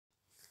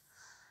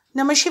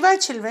Namaskar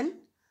children.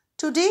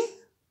 Today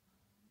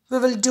we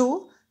will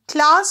do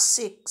class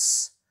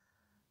 6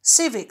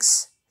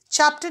 Civics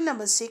chapter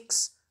number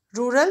 6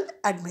 Rural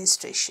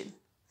Administration.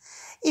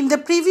 In the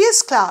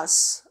previous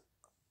class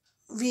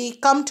we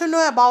come to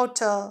know about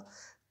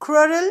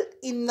quarrel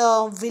in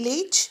the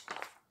village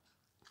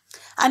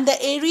and the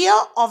area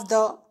of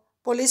the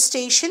police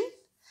station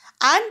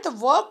and the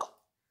work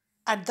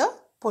at the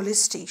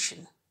police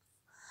station.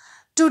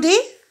 Today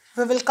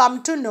we will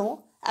come to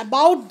know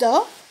about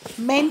the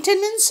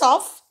maintenance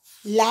of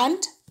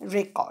land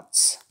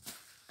records.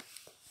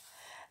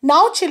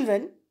 Now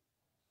children,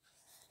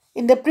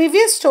 in the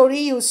previous story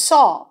you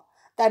saw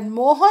that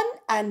Mohan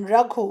and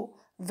Raghu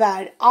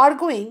were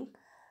arguing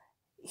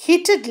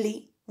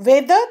heatedly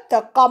whether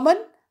the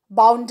common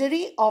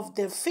boundary of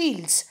their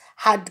fields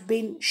had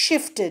been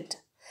shifted.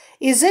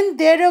 Isn't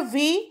there a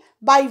way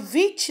by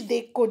which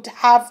they could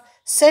have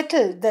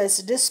settled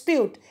this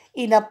dispute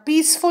in a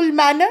peaceful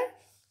manner?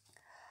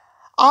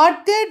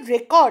 Are there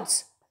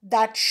records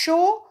that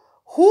show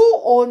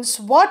who owns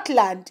what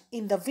land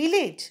in the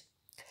village?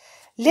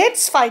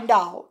 Let's find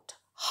out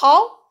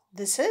how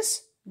this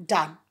is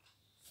done.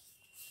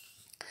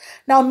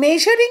 Now,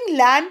 measuring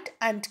land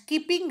and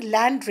keeping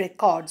land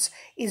records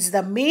is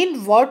the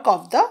main work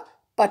of the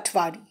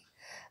Patwari.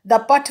 The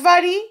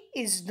Patwari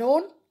is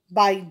known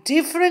by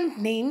different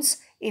names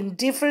in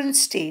different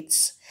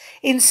states.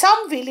 In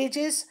some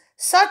villages,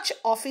 such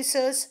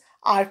officers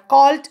are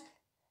called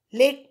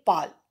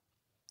Lekpal.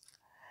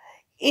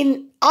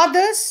 In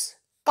others,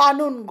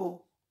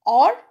 Kanungo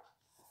or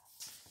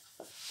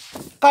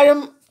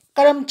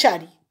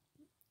Karamchari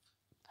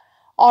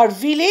or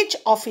village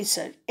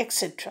officer,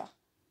 etc.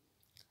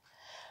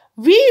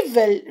 We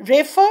will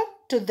refer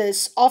to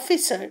this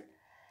officer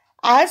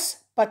as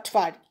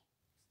Patwari.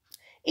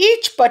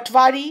 Each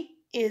Patwari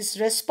is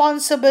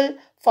responsible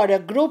for a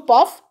group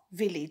of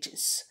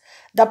villages.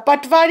 The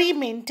Patwari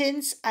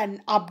maintains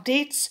and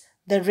updates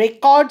the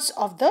records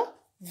of the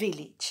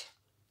village.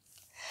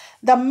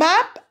 The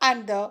map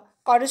and the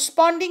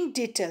corresponding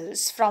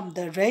details from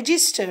the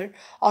register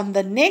on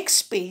the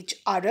next page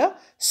are a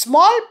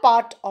small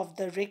part of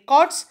the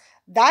records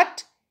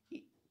that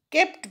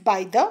kept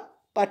by the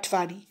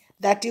Patwari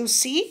that you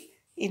see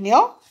in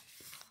your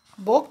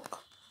book,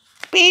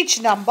 page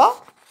number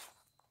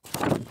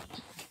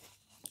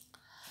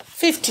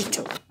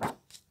 52.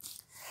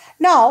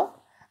 Now,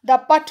 the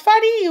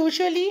Patwari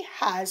usually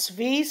has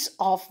ways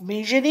of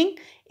measuring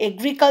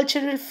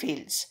agricultural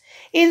fields.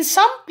 In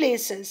some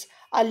places,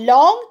 a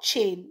long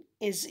chain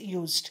is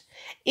used.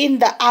 In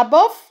the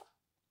above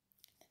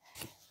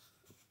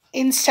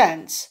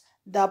instance,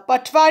 the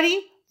Patwari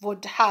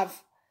would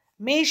have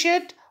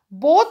measured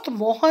both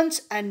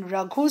Mohan's and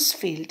Raghu's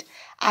field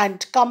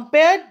and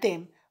compared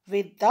them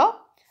with the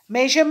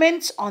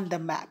measurements on the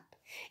map.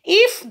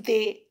 If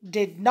they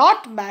did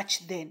not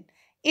match, then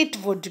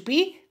it would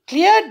be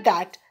clear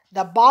that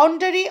the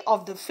boundary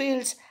of the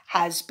fields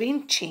has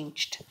been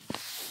changed.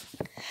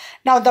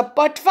 Now, the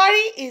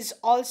Patwari is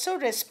also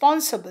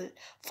responsible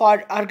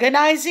for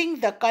organizing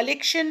the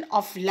collection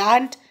of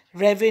land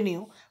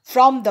revenue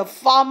from the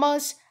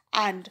farmers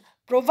and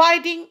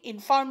providing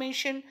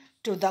information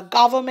to the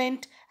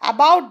government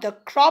about the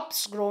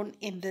crops grown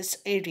in this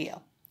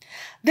area.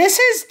 This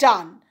is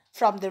done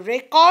from the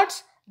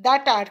records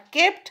that are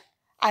kept,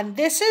 and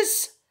this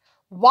is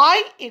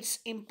why it's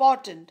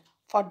important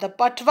for the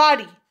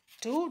Patwari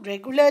to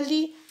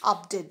regularly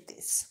update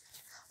this.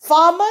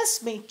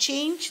 Farmers may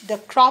change the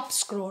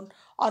crops grown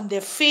on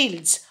their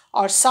fields,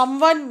 or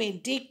someone may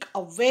dig a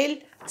well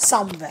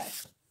somewhere.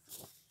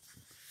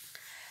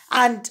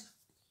 And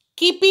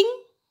keeping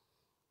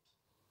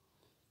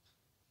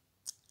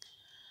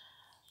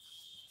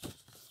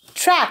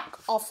track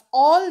of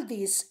all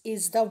this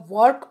is the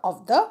work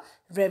of the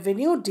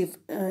revenue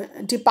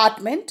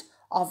department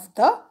of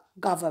the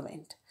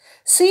government.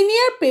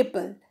 Senior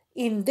people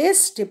in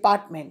this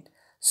department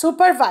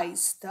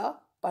supervise the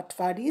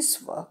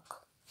Patwari's work.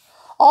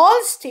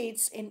 All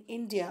states in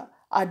India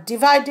are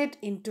divided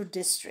into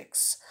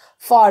districts.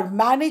 For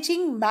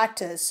managing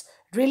matters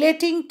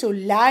relating to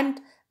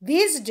land,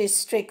 these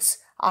districts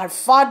are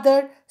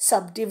further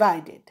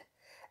subdivided.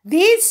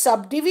 These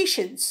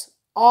subdivisions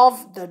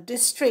of the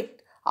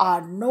district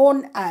are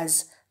known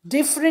as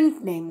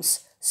different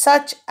names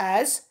such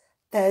as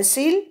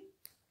Tehsil,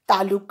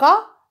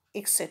 Taluka,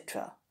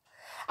 etc.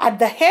 At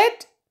the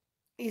head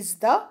is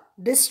the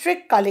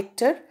district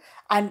collector,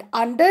 and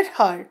under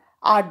her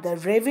are the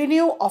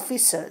revenue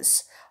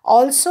officers,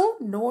 also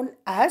known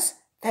as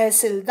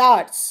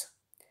Tehsildars.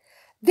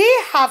 They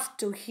have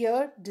to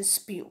hear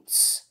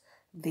disputes.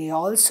 They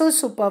also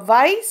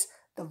supervise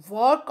the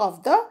work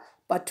of the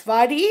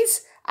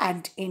Patwaris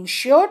and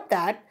ensure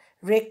that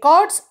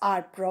records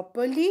are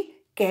properly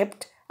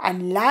kept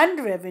and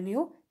land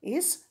revenue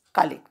is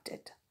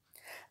collected.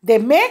 They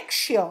make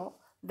sure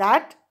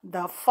that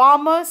the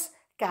farmers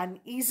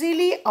can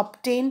easily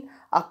obtain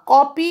a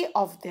copy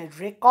of their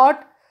record.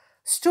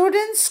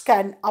 Students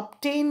can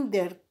obtain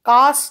their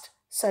caste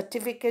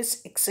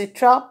certificates,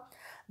 etc.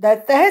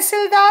 The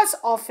Tehsildar's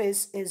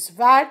office is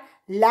where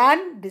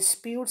land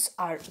disputes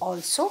are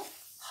also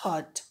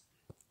heard.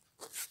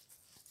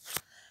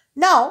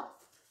 Now,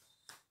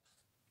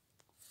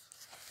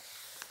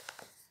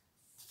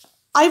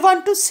 I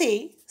want to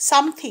say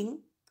something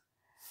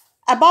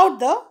about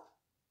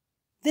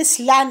this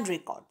land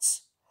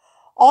records.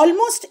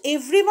 Almost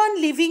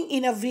everyone living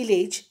in a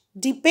village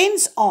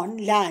depends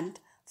on land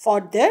for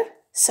their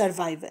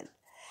survival.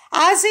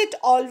 As it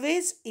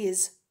always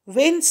is,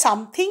 when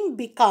something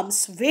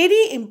becomes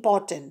very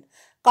important,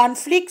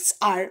 conflicts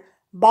are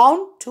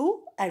bound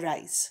to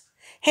arise.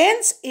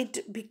 Hence,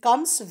 it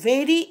becomes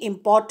very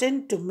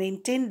important to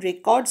maintain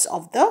records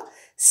of the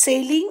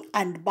selling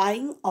and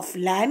buying of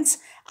lands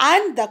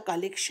and the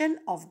collection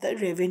of the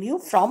revenue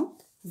from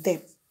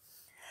them.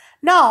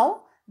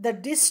 Now, the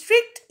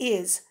district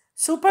is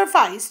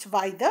supervised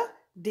by the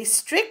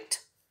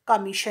district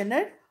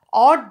commissioner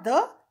or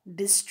the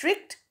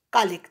district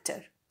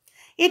collector.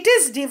 It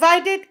is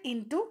divided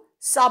into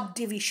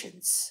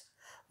subdivisions,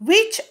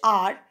 which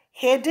are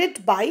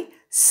headed by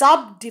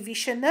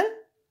subdivisional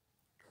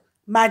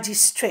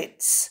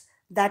magistrates,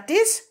 that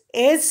is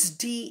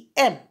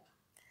SDM.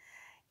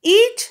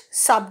 Each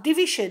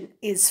subdivision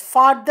is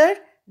further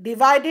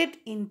divided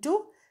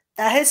into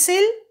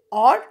tahsil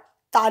or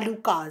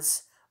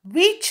talukas,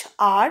 which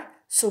are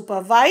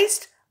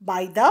supervised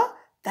by the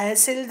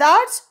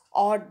tahsildars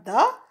or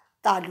the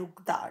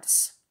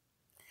talukdars.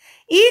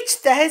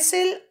 Each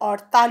tahsil or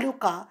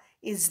taluka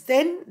is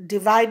then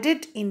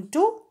divided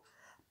into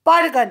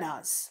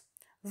parganas,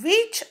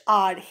 which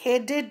are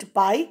headed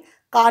by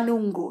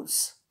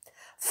kanungos.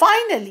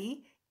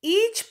 Finally,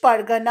 each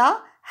pargana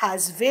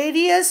has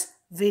various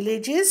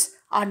villages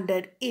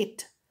under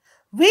it,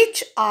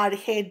 which are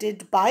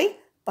headed by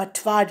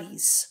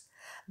patwaris,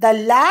 the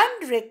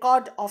land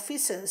record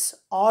officers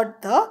or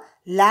the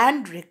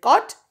land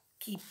record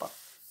keeper.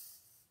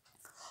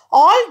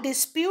 All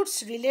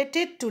disputes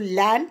related to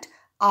land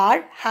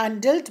are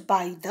handled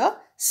by the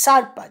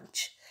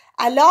sarpanch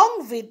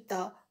along with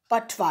the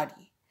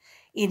patwari.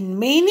 In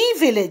many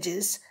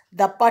villages,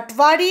 the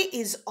patwari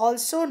is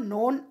also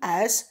known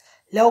as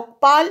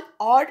lokpal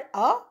or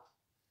a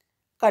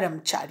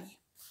karamchari.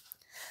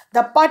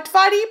 The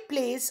patwari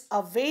plays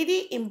a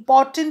very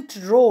important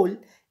role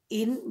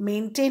in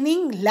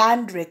maintaining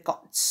land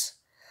records.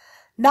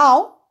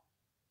 Now,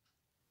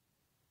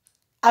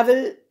 I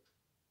will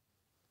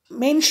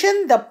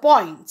mention the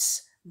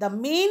points, the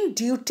main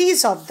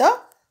duties of the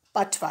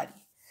patwari.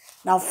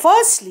 Now,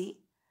 firstly,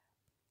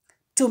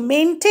 to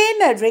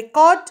maintain a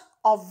record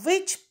of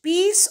which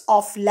piece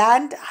of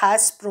land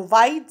has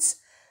provides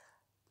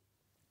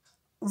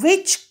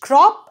which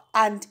crop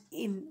and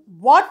in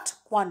what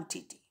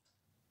quantity.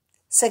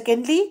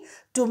 Secondly,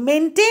 to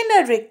maintain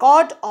a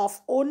record of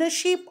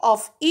ownership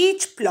of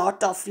each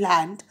plot of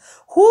land,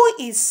 who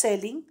is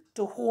selling,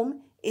 to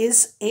whom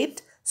is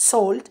it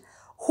sold,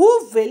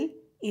 who will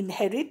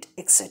inherit,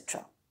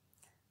 etc.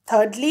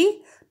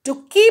 Thirdly,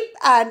 to keep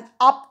an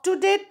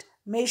up-to-date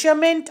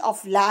measurement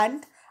of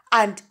land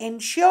and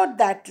ensure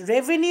that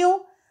revenue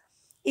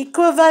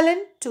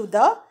equivalent to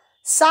the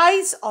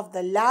size of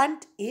the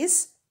land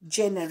is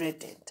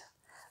generated.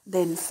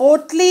 Then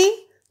fourthly,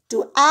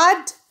 to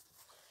add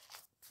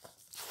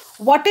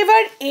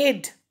whatever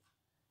aid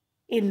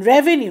in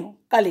revenue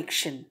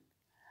collection,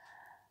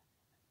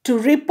 to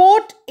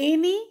report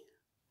any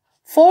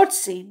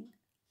foreseen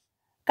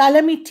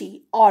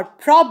calamity or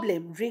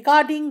problem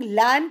regarding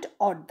land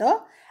or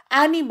the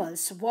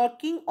animals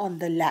working on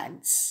the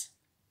lands.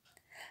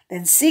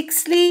 Then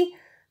sixthly,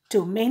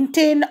 to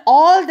maintain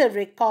all the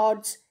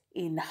records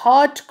in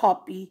hard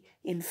copy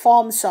in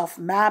forms of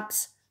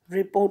maps,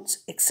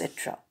 reports,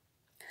 etc.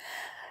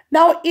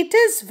 Now, it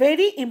is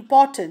very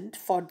important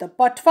for the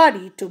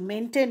patwari to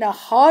maintain a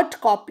hard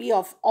copy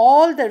of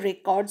all the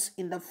records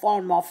in the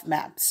form of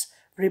maps,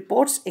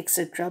 reports,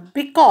 etc.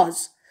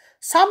 because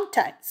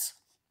sometimes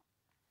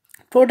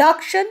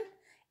production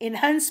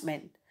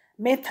enhancement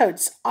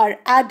methods are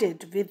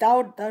added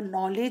without the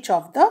knowledge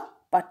of the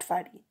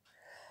patwari.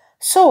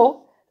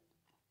 So,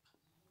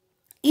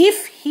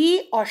 if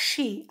he or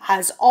she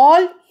has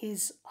all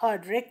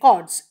her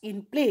records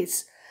in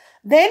place,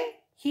 then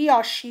he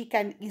or she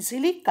can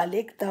easily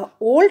collect the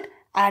old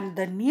and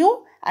the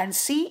new and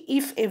see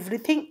if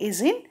everything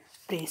is in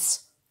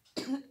place.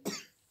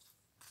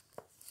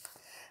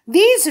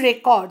 These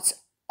records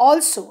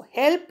also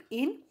help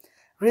in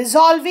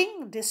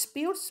resolving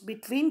disputes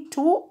between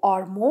two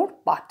or more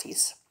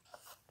parties.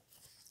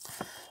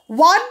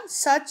 One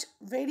such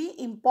very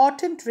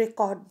important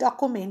record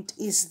document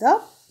is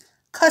the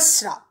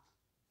khasra.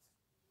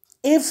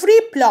 Every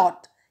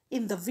plot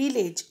in the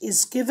village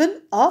is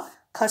given a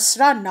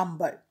khasra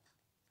number.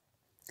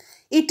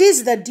 It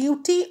is the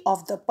duty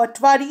of the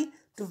patwari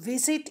to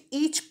visit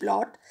each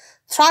plot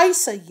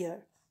thrice a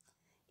year,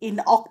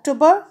 in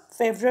October,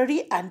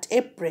 February and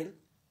April.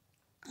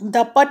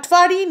 The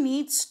patwari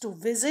needs to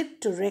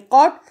visit to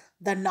record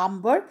the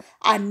number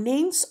and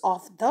names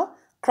of the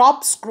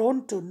crops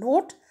grown, to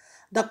note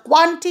the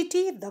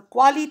quantity, the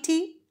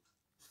quality,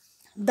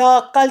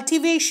 the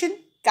cultivation,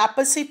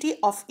 capacity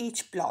of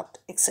each plot,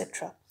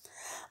 etc.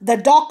 The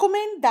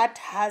document that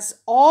has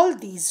all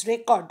these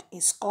record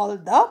is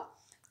called the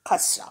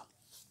khasra.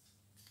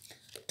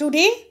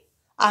 Today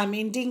I am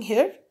ending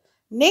here.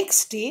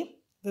 Next day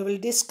we will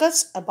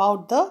discuss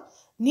about the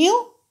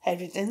new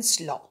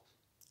inheritance law.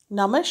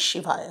 Namah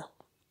Shivaya.